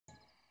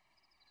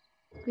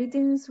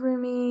Greetings,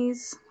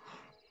 roomies.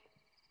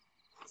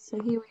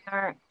 So here we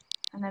are,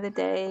 another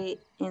day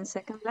in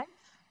Second Life.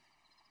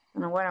 I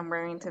don't know what I'm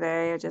wearing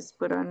today. I just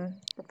put on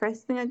the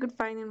first thing I could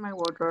find in my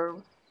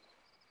wardrobe.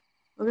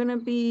 We're gonna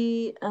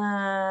be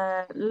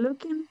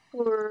looking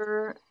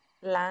for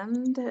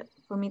land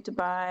for me to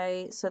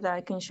buy so that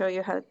I can show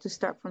you how to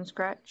start from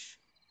scratch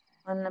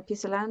on a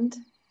piece of land.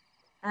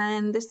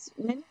 And there's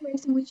many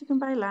ways in which you can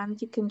buy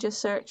land. You can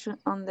just search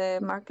on the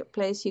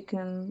marketplace. You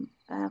can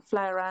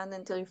fly around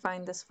until you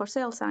find this for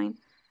sale sign.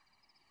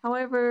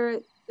 However,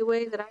 the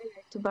way that I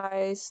like to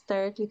buy is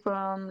directly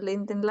from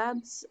Linden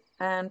Labs,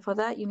 and for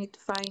that you need to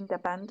find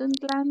abandoned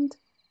land.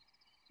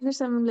 And there's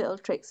some little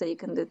tricks that you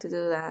can do to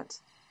do that.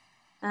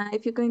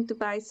 If you're going to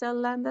buy sell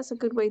land, that's a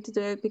good way to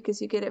do it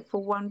because you get it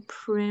for one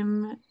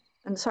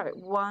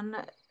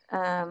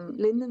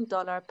Linden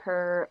dollar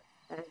per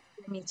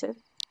square meter,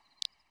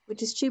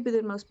 which is cheaper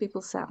than most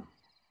people sell.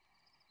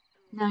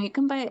 Now you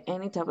can buy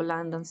any type of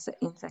land in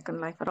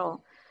Second Life at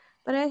all,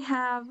 but I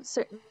have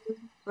certain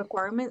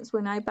requirements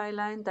when I buy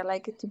land. I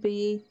like it to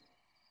be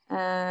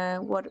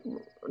what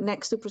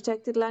next to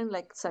protected land,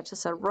 like such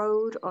as a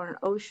road or an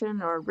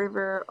ocean or a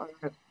river or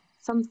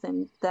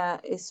something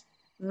that is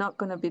not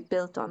going to be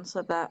built on,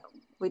 so that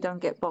we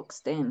don't get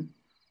boxed in.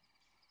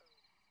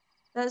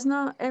 That's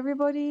not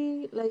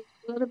everybody. Like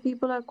a lot of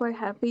people are quite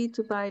happy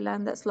to buy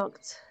land that's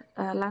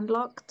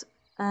landlocked,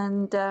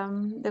 and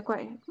they're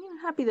quite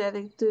happy there.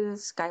 They do a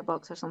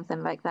skybox or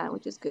something like that,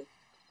 which is good.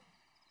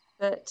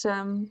 But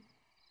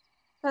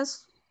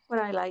that's what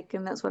I like,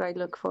 and that's what I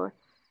look for.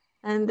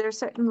 And there are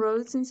certain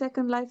roads in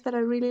Second Life that I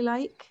really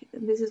like.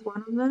 This is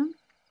one of them.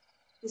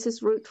 This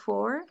is Route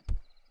 4.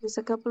 There's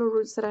a couple of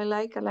routes that I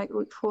like. I like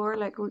Route 4, I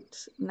like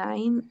Route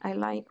 9, I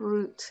like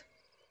Route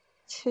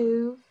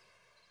 2.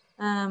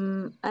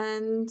 And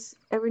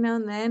every now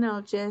and then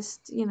I'll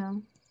just,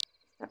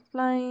 start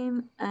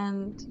flying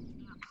and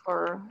look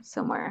for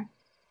somewhere.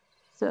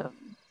 So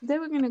today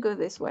we're going to go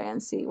this way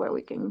and see where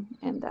we can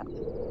end up.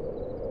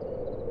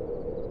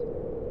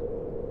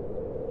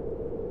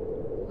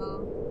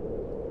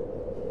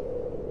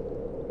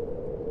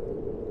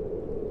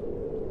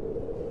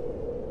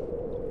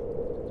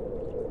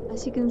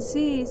 As you can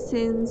see,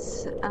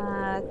 since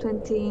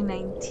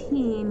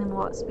 2019 and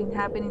what's been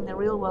happening in the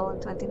real world in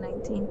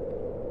 2019,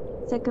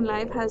 Second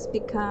Life has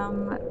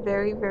become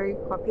very, very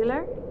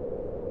popular.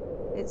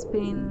 It's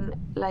been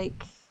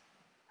like,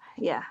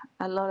 yeah,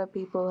 a lot of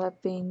people have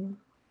been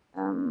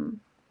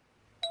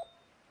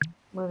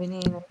moving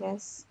in, I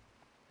guess.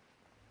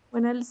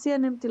 When I see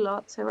an empty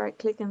lot, I right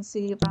click and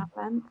see about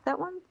land. That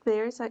one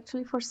there is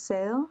actually for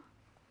sale.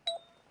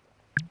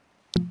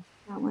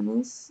 That one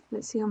is.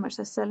 Let's see how much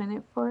they're selling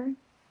it for.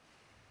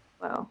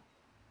 Well,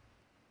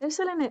 they're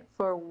selling it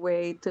for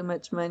way too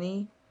much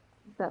money.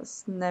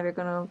 That's never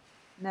gonna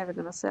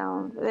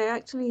sell. They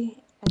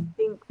actually, I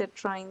think they're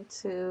trying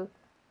to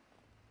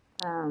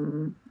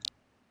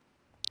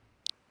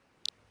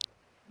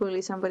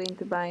bully somebody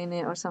into buying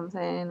it or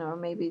something, or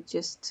maybe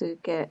just to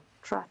get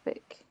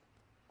traffic.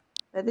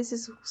 But this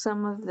is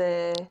some of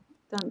the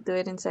don't do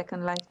it in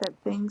Second Life type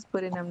things,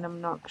 put in an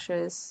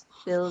obnoxious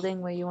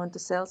building where you want to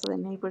sell so the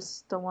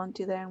neighbors don't want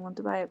you there and want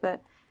to buy it.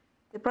 But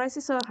the price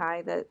is so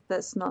high that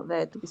that's not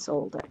there to be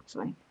sold,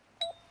 actually.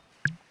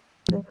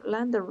 The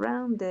land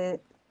around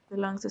it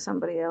belongs to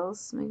somebody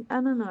else. I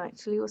don't know,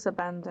 actually, it was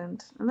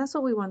abandoned. And that's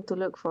what we want to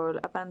look for,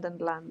 abandoned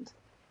land.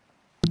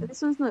 But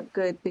this one's not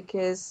good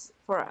because,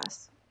 for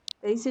us,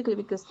 basically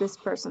because this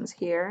person's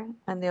here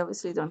and they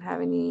obviously don't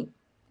have any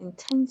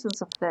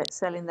intentions of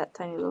selling that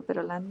tiny little bit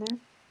of land there.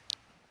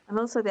 And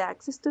also the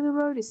access to the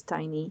road is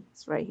tiny.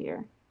 It's right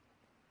here.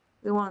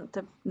 We want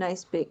a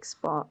nice big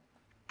spot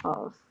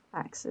of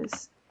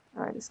access.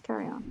 All right, let's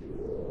carry on.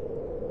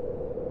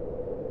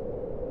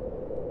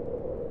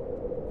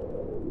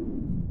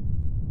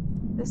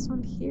 This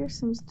one here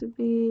seems to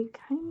be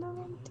kind of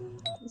empty.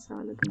 Let's have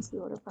a look and see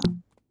what about.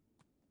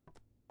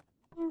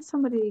 Yeah,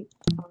 somebody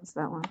owns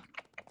that one.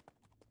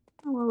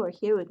 Oh, while we're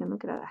here, we can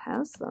look at our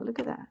house though. Look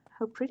at that.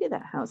 How pretty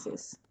that house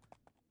is.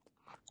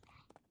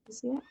 You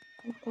see it?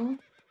 Right there?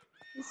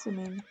 Zoom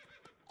in.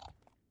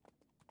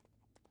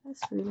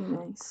 That's really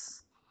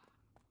nice.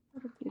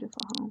 What a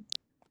beautiful home. I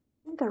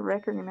think I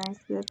recognize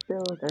the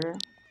builder.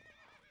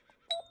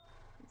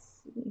 Let's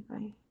see if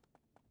I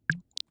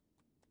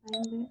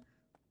find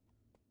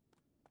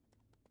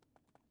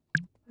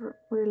it.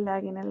 We're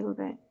lagging a little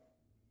bit.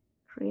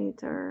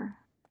 Creator.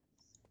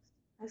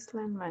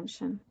 Iceland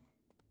Mansion.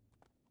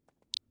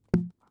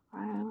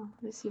 Wow.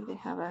 Let's see if they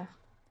have a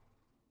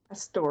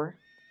store.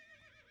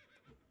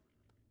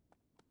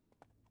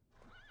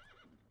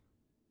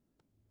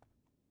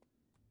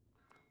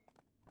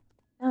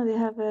 Oh, they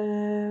have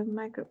a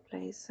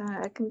marketplace.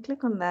 I can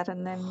click on that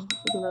and then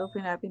it'll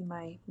open up in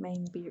my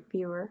main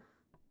viewer.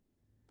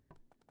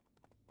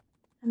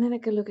 And then I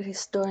can look at his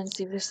store and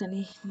see if there's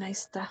any nice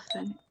stuff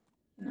that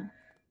I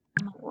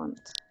might want.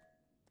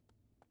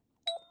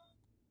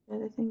 The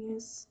other thing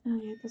is, oh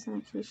yeah, it doesn't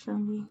actually show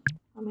me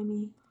how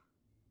many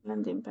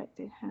land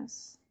impact it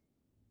has.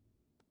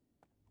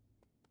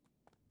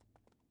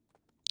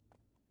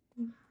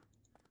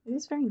 It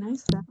is very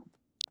nice though.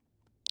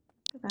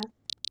 Look at that.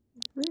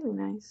 It's really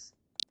nice.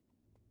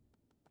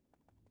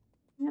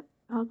 Yep,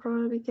 I'll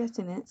probably be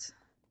getting it.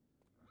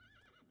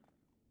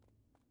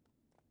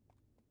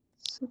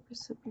 Super,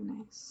 super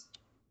nice.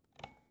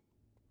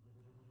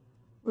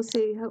 We'll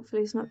see.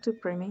 Hopefully it's not too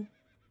primy.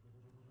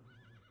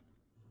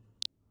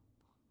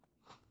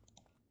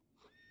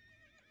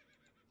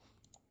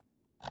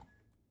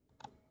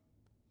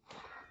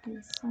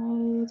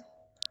 Inside.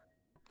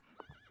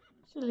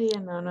 Actually, a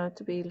no-no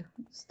to be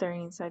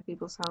staring inside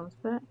people's homes,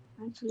 but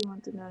I actually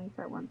want to know if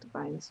I want to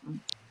buy this one.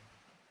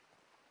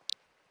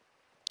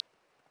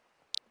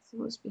 Let's see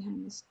what's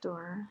behind this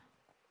door.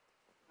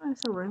 Oh,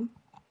 it's a room.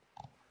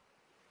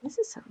 This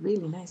is a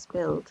really nice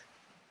build.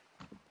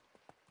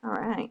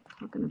 Alright,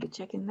 we're going to be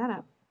checking that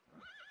out.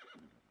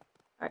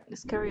 Alright,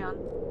 let's carry on.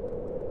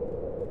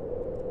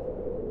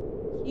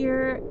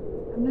 Here,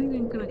 I'm not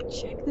even going to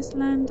check this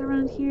land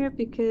around here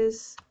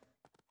because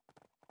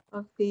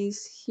of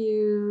these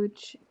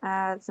huge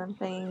ads and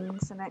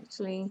things, and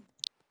actually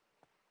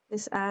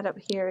this ad up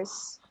here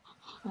is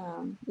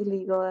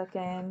illegal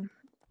again.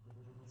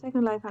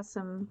 Second Life has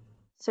some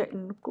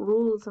certain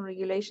rules and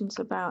regulations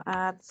about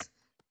ads,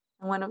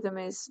 and one of them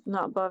is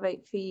not above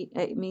 8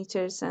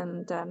 meters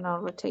and no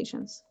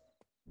rotations.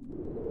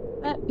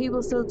 But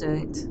people still do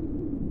it.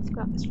 Let's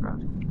go up this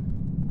road.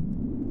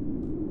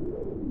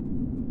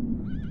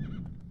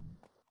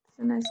 It's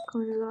a nice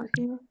corner lot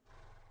here.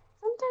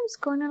 Sometimes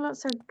corner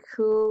lots are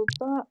cool,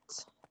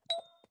 but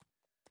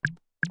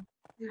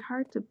they're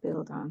hard to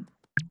build on.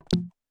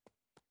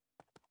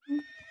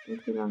 They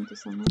belong to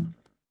someone.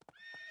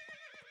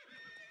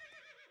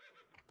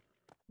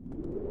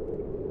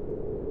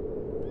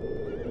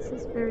 This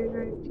is very,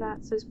 very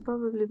flat, so it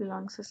probably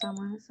belongs to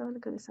someone. Let's have a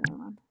look at this other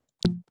one.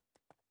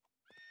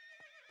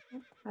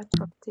 Yep, bad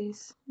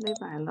properties. They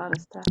buy a lot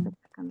of stuff in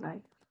Second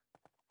Life.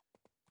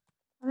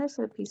 Well, there's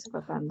a piece of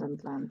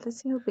abandoned land.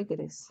 Let's see how big it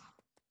is.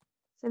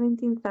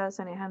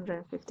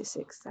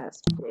 17,856.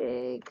 That's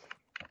big.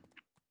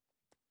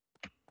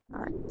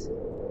 Alright.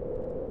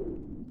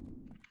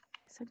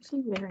 It's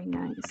actually very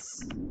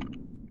nice.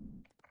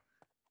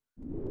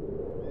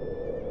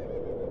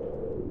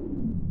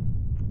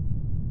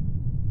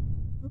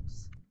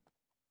 Oops.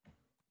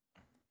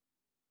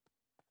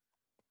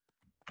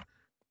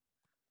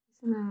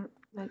 Isn't that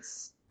like,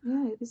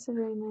 yeah, it is a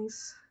very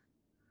nice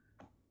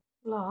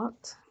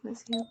lot.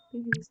 Let's see how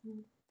big it is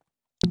now.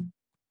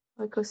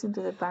 Oh, it goes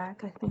into the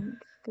back, I think,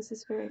 because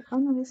it's very. Oh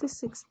no, this is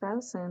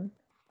 6,000.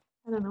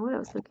 I don't know what I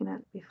was looking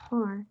at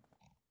before.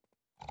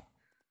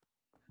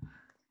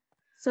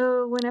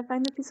 So when I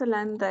find a piece of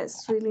land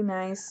that's really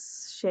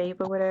nice shape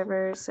or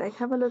whatever, so I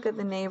have a look at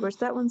the neighbors.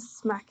 That one's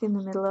smack in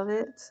the middle of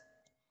it.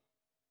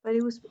 But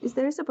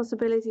there is a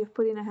possibility of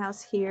putting a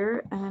house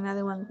here and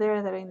another one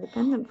there that are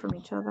independent from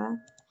each other.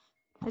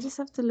 I just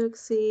have to look,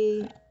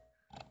 see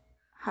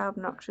how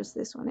obnoxious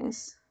this one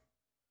is.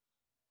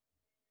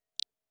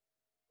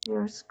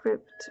 Your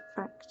script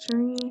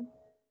factory.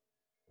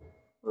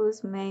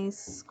 Rose Maze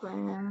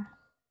Square.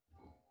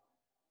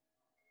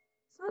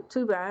 It's not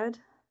too bad.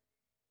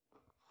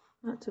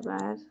 Not too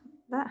bad.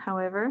 That,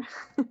 however,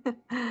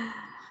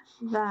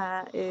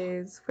 that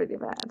is pretty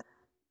bad.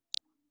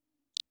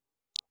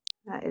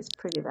 That is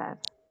pretty bad.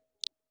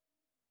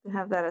 To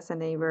have that as a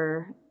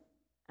neighbor,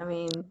 I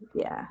mean,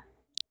 yeah.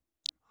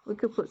 We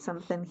could put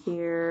something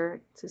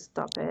here to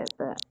stop it,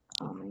 but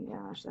oh my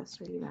gosh, that's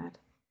really bad.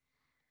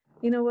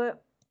 You know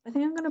what? I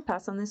think I'm going to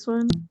pass on this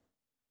one.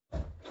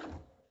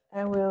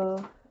 I will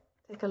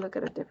take a look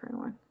at a different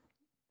one.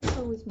 There's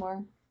always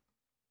more.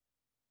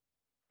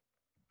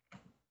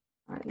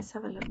 Alright, let's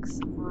have a look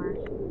some more.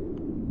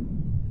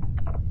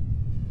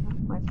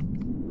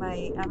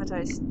 My avatar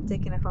is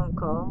taking a phone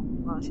call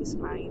while she's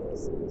flying.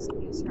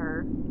 Excuse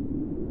her.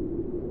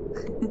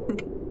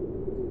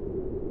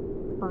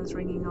 The phone's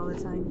ringing all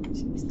the time.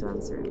 She needs to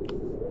answer it.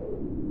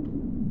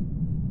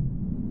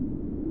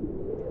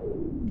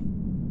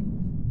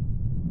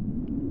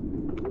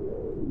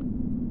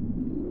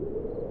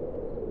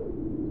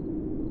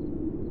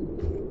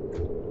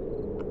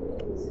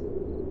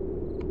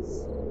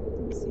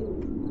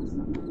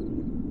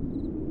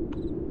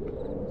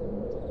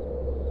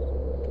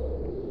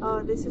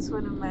 Oh, this is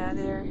one of my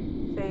other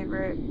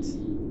favorite.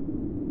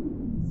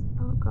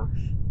 Oh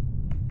gosh.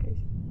 Okay.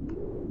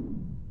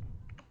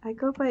 I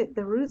go by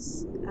the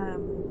roots,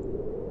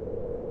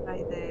 by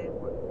the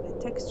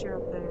texture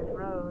of the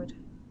road.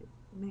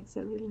 It makes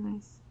it really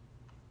nice.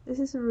 This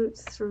is Route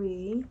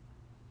 3.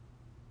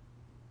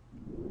 I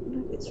don't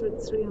know if it's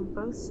Route 3 on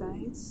both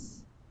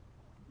sides.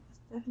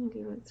 It's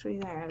definitely Route 3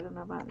 there. I don't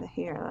know about the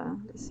here though.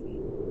 Let's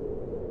see.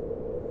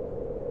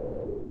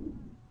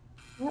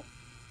 Yep.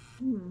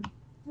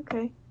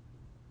 Okay.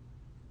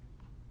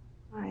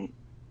 Alright,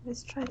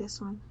 let's try this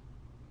one.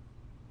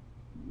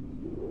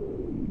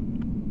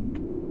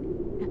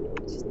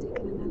 Just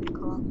taking another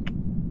call.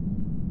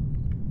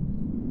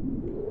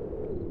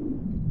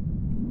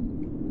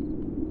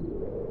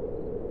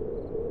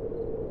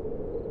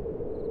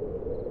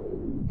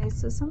 Okay,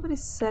 so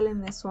somebody's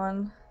selling this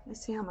one.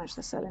 Let's see how much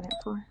they're selling it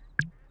for.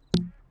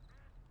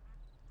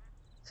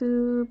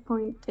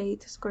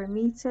 2.8 square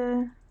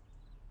meter.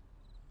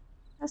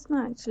 That's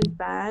not actually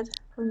bad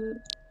from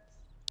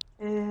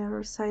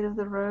the side of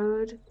the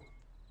road,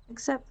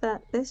 except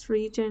that this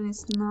region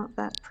is not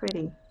that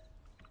pretty.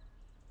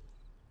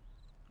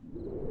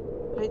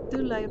 But I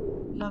do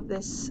love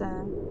this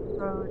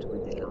road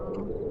with the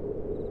little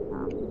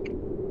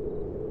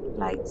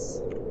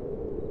lights.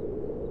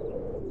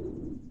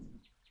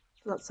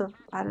 Lots of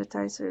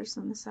advertisers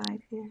on the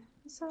side here.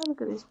 Let's have a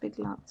look at these big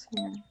lots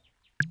here.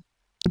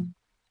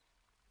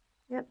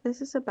 Yep,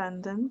 this is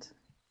abandoned.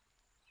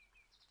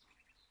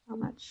 How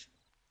much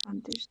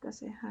frontage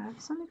does it have?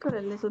 It's only got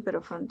a little bit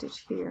of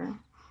frontage here.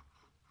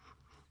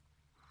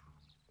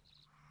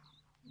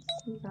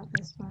 Let's see about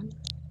this one.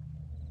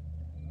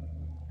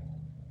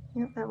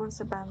 Yep, that one's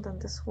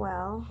abandoned as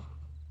well.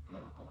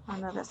 Oh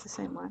no, that's the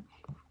same one.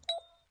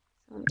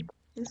 So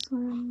this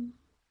one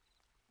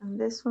and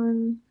this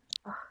one.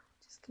 Oh,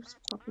 it just keeps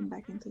popping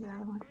back into the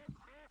other one.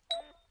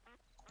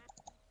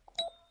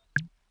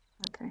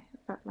 Okay,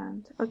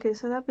 land. Okay,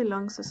 so that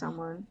belongs to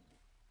someone.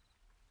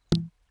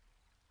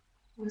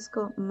 He's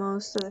got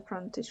most of the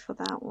frontage for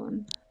that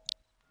one.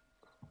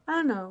 I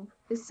don't know.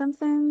 It's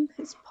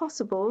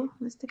possible.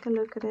 Let's take a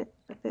look at it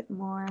a bit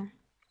more.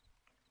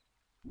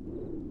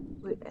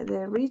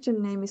 The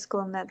region name is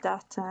called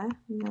Nadata.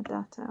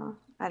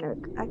 I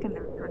can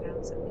never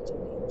pronounce the region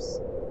names.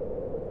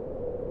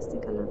 Let's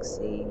take a look,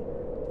 see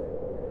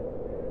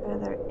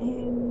further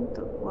in.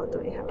 What do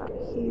we have out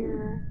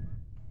here?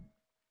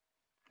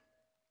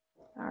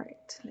 All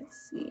right, let's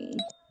see.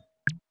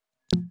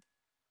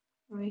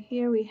 Over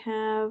here we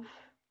have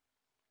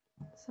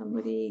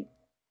somebody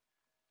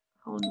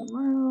whole new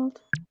world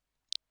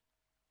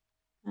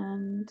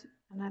and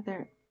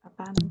another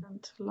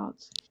abandoned lot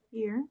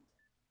here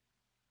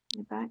in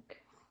the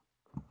back.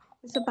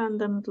 This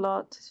abandoned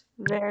lot is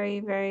very,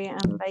 very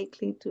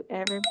unlikely to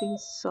ever be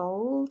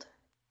sold.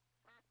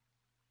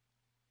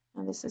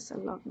 And this is a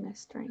log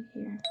nest right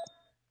here.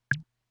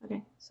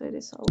 Okay, so it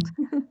is sold.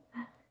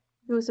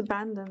 It was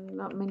abandoned.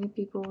 Not many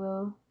people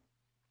will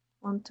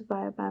want to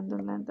buy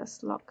abandoned land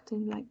that's locked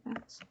in like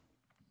that. It's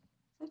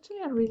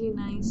actually a really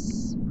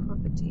nice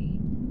property.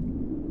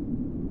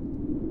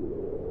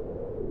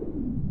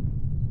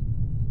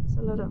 There's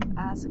a lot of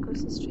ads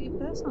across the street, but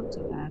that's not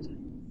too bad.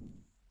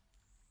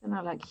 They're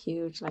not like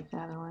huge like the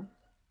other one.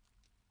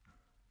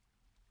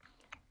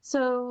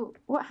 So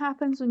what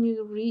happens when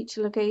you reach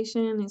a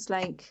location is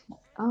like,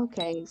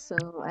 okay, so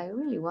I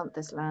really want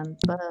this land,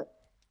 but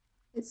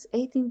it's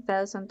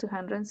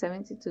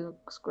 18,272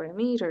 square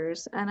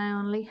meters, and I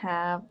only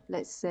have,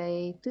 let's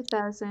say,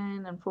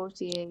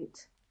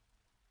 2,048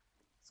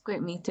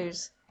 square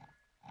meters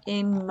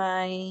in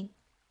my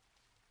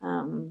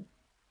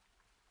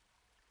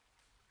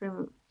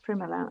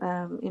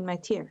in my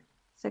tier,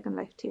 Second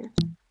Life tier.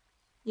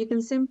 You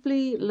can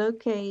simply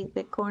locate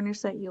the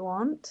corners that you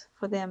want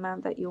for the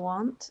amount that you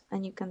want,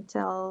 and you can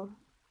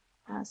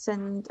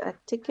send a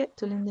ticket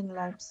to Linden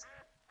Labs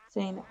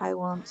saying, I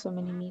want so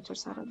many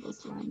meters out of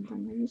this land,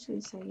 and they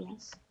usually say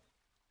yes.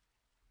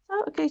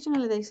 So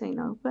occasionally they say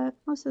no, but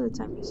most of the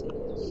time they say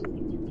yes.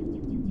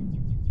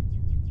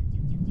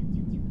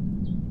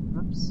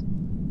 Oops.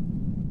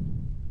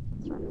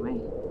 Let's run away.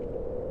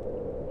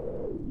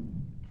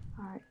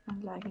 Alright,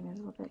 I'm lagging a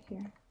little bit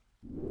here.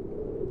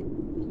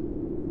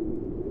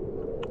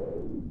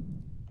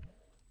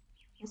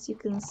 As you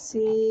can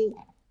see,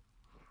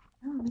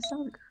 let's have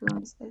a look who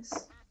owns this.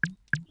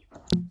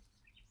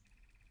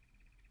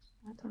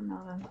 I don't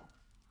know them.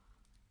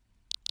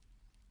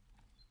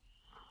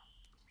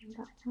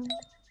 That one.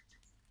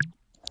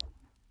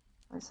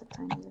 Where's a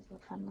tiny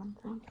little fun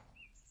thing?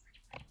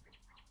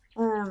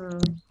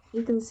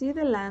 You can see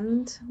the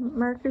land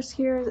markers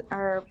here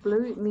are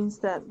blue. It means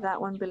that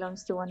that one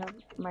belongs to one of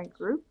my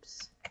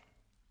groups.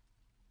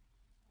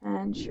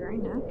 And sure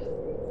enough,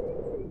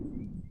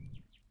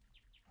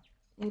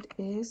 it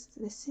is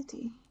the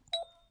city.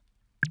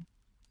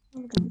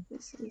 Look at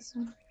this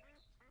one.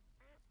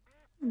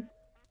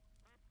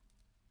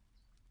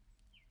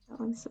 That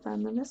one's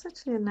abandoned. That's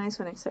actually a nice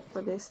one, except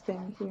for this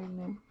thing here in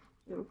the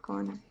little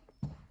corner.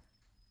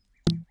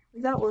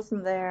 If that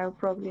wasn't there, I would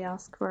probably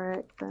ask for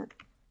it, but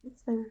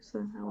it's there,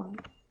 so I won't.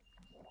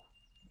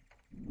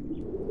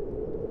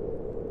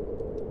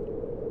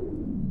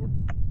 Yep.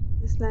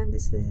 This land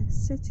is the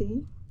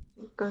city.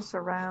 It goes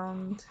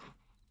around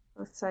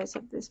both sides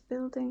of this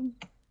building.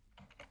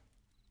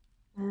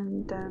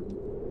 And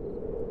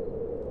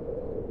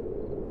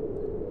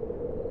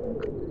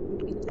we've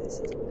been to the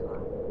city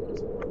before.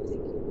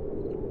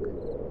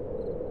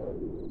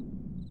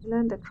 The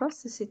land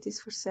across the city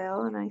is for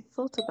sale, and I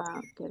thought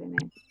about getting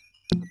it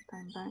some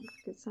time back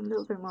to get some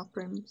little bit more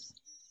prims.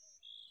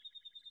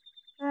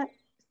 But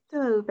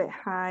still a little bit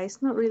high.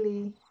 It's not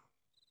really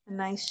a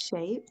nice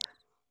shape.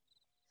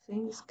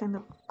 See, it's kind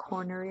of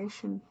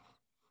cornerish and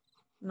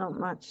not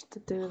much to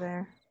do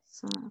there,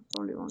 so I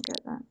probably won't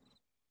get that.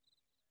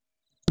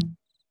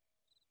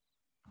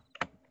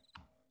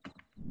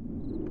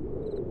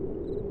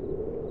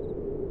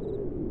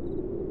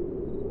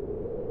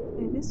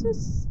 Okay, this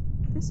was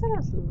They said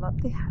a lot.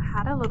 They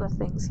had a lot of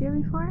things here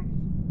before.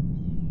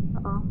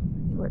 Uh-oh, I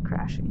think we're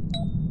crashing.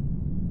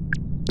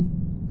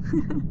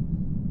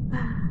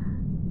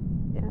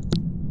 Yeah.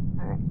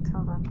 All right,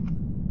 hold on.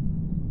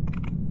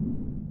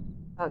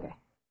 Okay,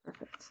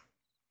 perfect.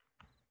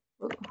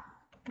 Whoa.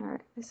 All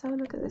right, let's have a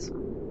look at this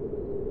one.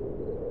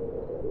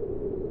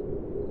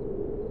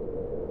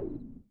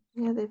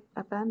 Yeah, they've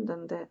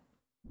abandoned it.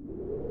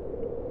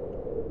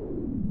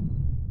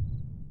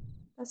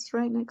 That's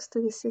right next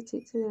to the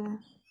city, to the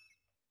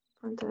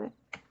front of it.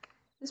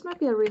 This might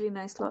be a really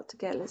nice lot to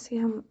get. Let's see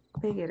how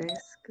big it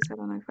is, because I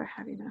don't know if I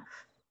have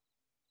enough.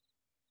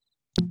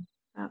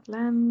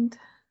 Outland.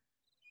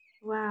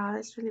 Wow,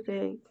 that's really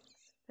big.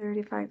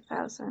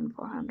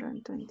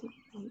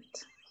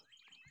 35,428.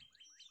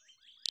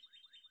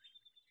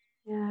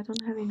 Yeah, I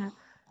don't have enough.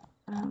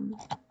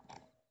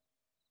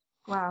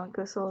 Wow, it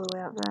goes all the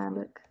way up there,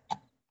 look.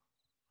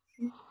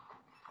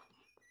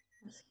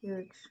 That's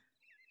huge.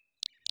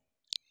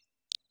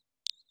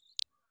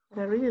 But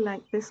I really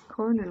like this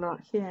corner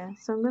lot here.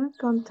 So I'm going to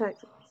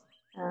contact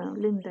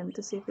Linden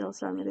to see if he'll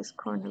sell me this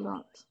corner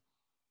lot.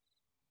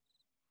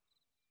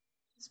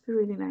 This would be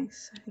really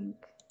nice, I think.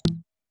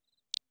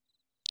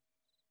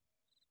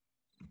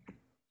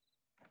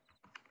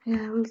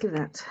 Yeah, we'll do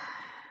that.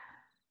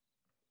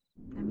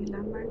 Let me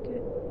landmark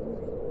it.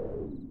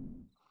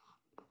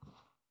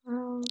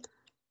 World.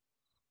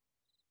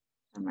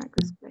 Landmark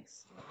this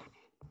place.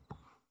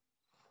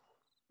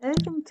 The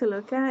other thing to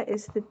look at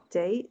is the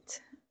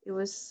date it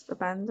was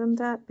abandoned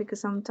at, because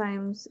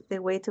sometimes they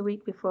wait a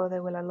week before they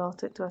will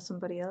allot it to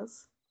somebody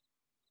else.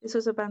 This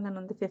was abandoned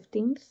on the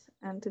 15th,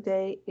 and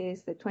today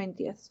is the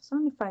 20th. So it's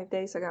only 5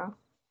 days ago.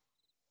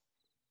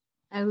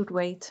 I would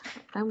wait.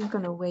 I'm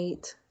gonna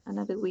wait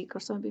another week or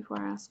so before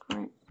I ask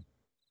for it.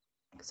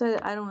 Because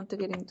I don't want to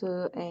get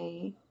into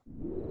a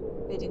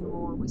bidding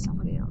war with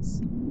somebody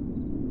else.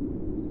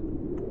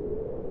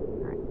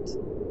 Alright.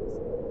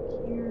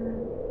 Here.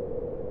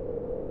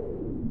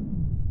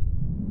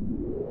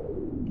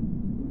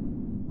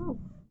 Oh.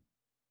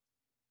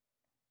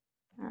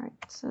 Alright,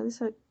 so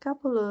there's a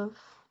couple of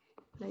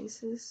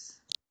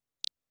places.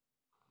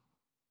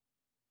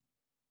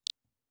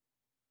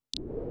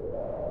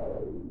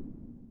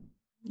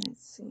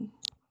 Let's see.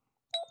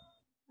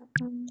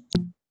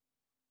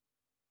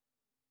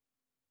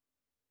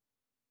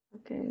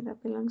 Okay,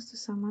 that belongs to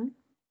someone.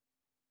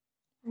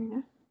 There you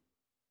go.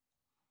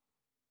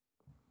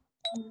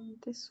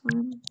 And this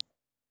one, I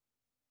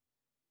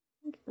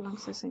think it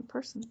belongs to the same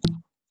person.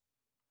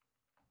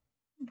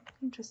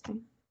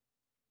 Interesting.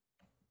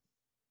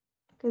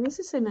 Okay, this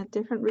is in a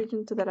different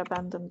region to that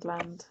abandoned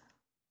land.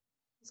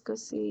 Let's go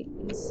see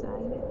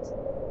inside it.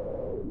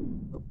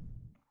 Oh.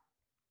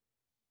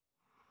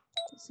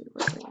 Let's see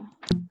what they're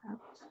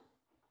about.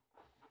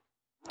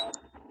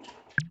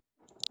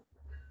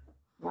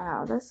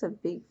 Wow, that's a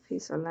big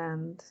piece of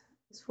land.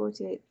 It's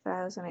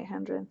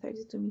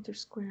 48,832 meters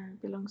square.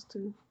 It belongs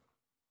to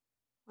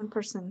one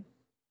person.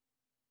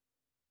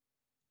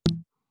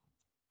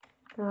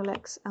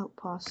 Rolex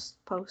Outpost.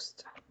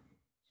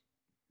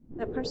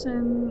 That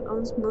person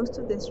owns most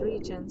of this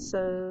region,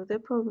 so they're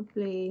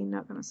probably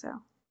not gonna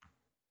sell.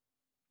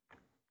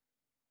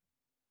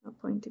 No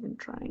point even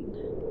trying.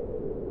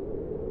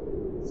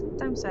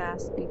 Sometimes I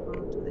ask people,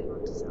 do they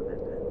want to sell their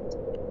land?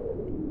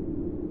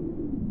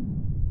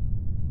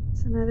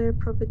 It's another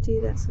property,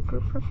 that's a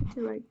group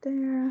property right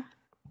there.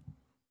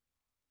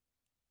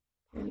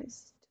 Okay,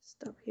 let's just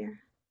stop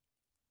here.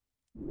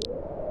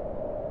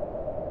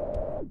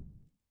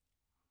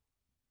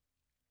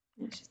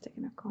 Yeah, she's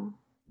taking a call.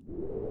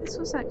 This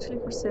was actually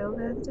for sale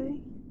the other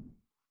day.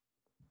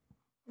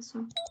 This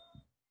one.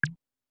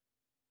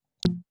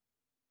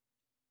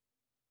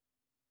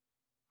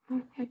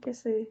 Oh, I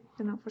guess they're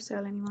not for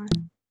sale anymore.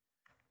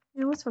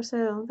 It was for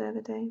sale the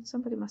other day.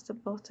 Somebody must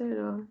have bought it,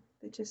 or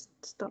they just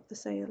stopped the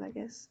sale, I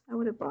guess. I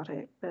would have bought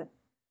it, but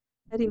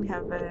I didn't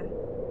have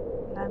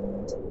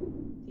land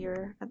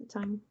here at the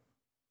time.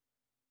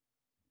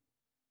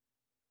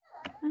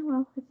 Oh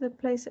well, if they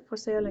place it for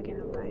sale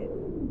again, I'll buy it.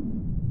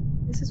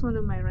 This is one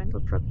of my rental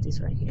properties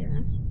right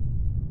here.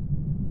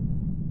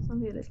 It's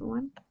only a little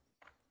one.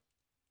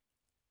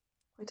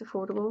 Quite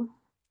affordable.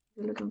 If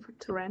you're looking for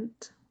to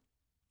rent.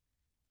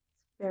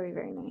 It's very,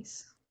 very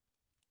nice.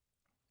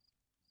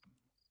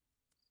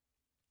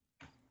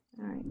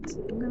 Alright,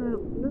 I'm gonna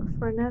look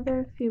for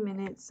another few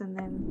minutes and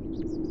then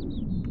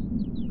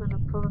I'm gonna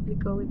probably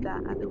go with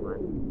that other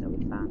one that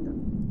we found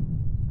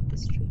on the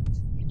street.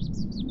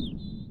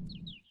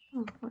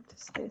 Oh, what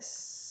is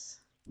this?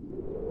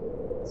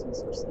 This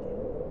one's for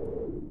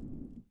sale.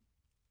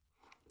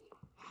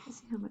 Let's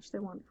see how much they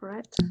want for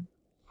it.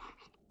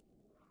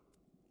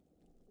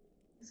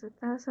 It's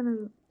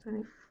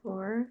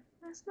 1,024.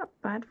 That's not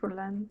bad for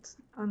land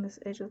on this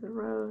edge of the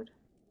road.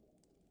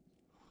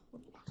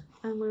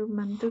 And we're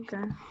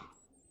Manduka.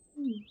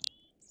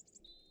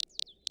 It's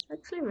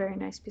actually a very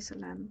nice piece of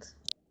land.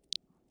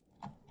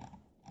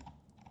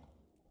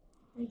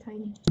 Very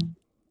tiny.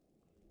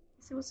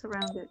 Let's see what's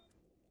around it.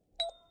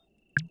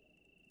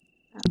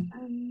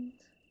 And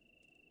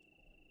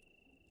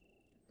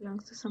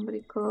belongs to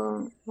somebody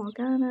called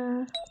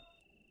Morgana.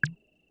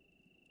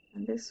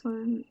 And this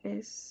one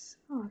is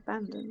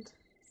abandoned.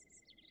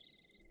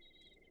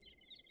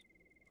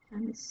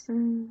 And it's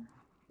a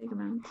big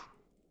amount.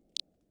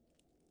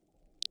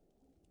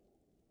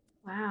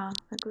 Wow,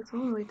 that goes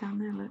all the way down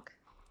there, look.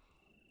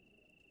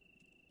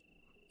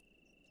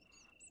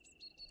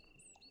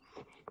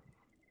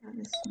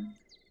 This one.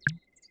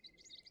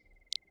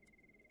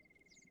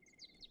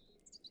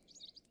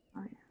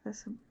 Oh yeah,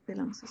 this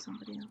belongs to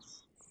somebody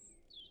else.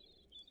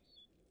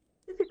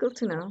 Difficult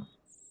to know.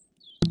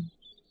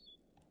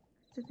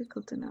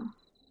 Difficult to know.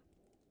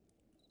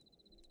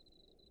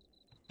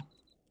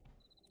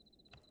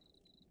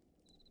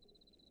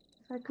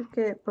 If I could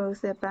get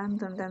both the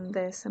abandoned and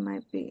this, it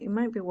might be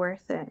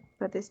worth it.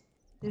 But this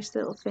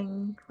little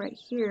thing right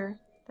here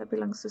that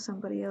belongs to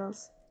somebody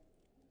else.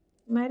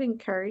 You might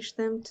encourage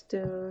them to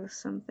do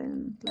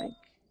something like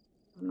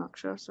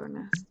obnoxious or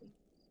nasty.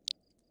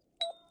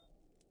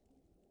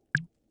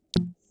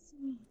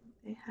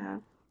 They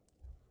have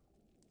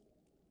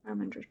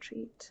farm and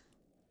retreat.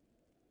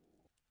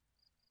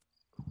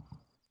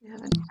 We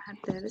haven't had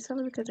that. Let's have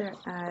a look at their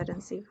ad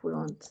and see if we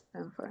want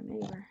them for a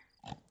neighbor.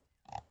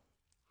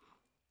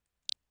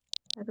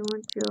 I don't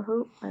want your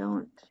hope. I don't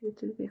want you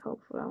to be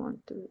hopeful. I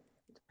want to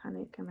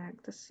panic and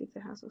act to see if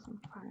the house is on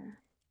fire.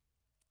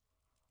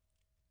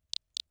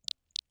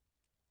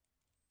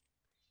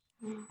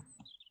 I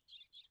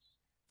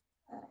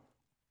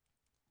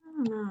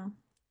don't know.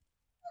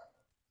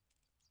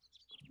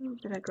 A little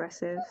bit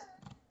aggressive.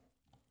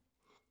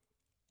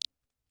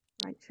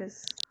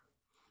 Righteous.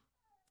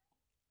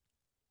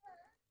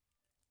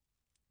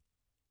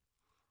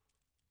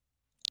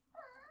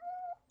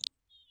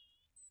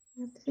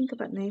 You have to think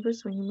about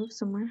neighbors when you move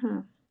somewhere,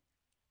 huh?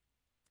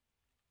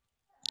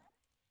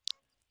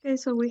 Okay,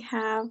 so we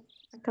have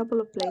a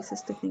couple of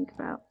places to think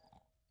about.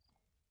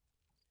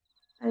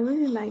 I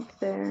really like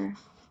their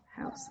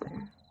house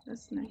there.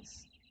 That's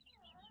nice.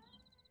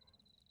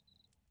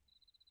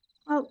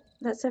 Well,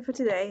 that's it for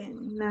today.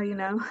 Now you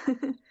know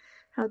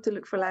how to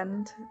look for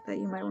land that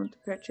you might want to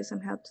purchase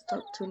and how to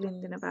talk to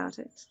Lyndon about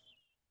it.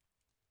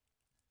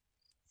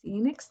 See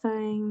you next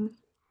time.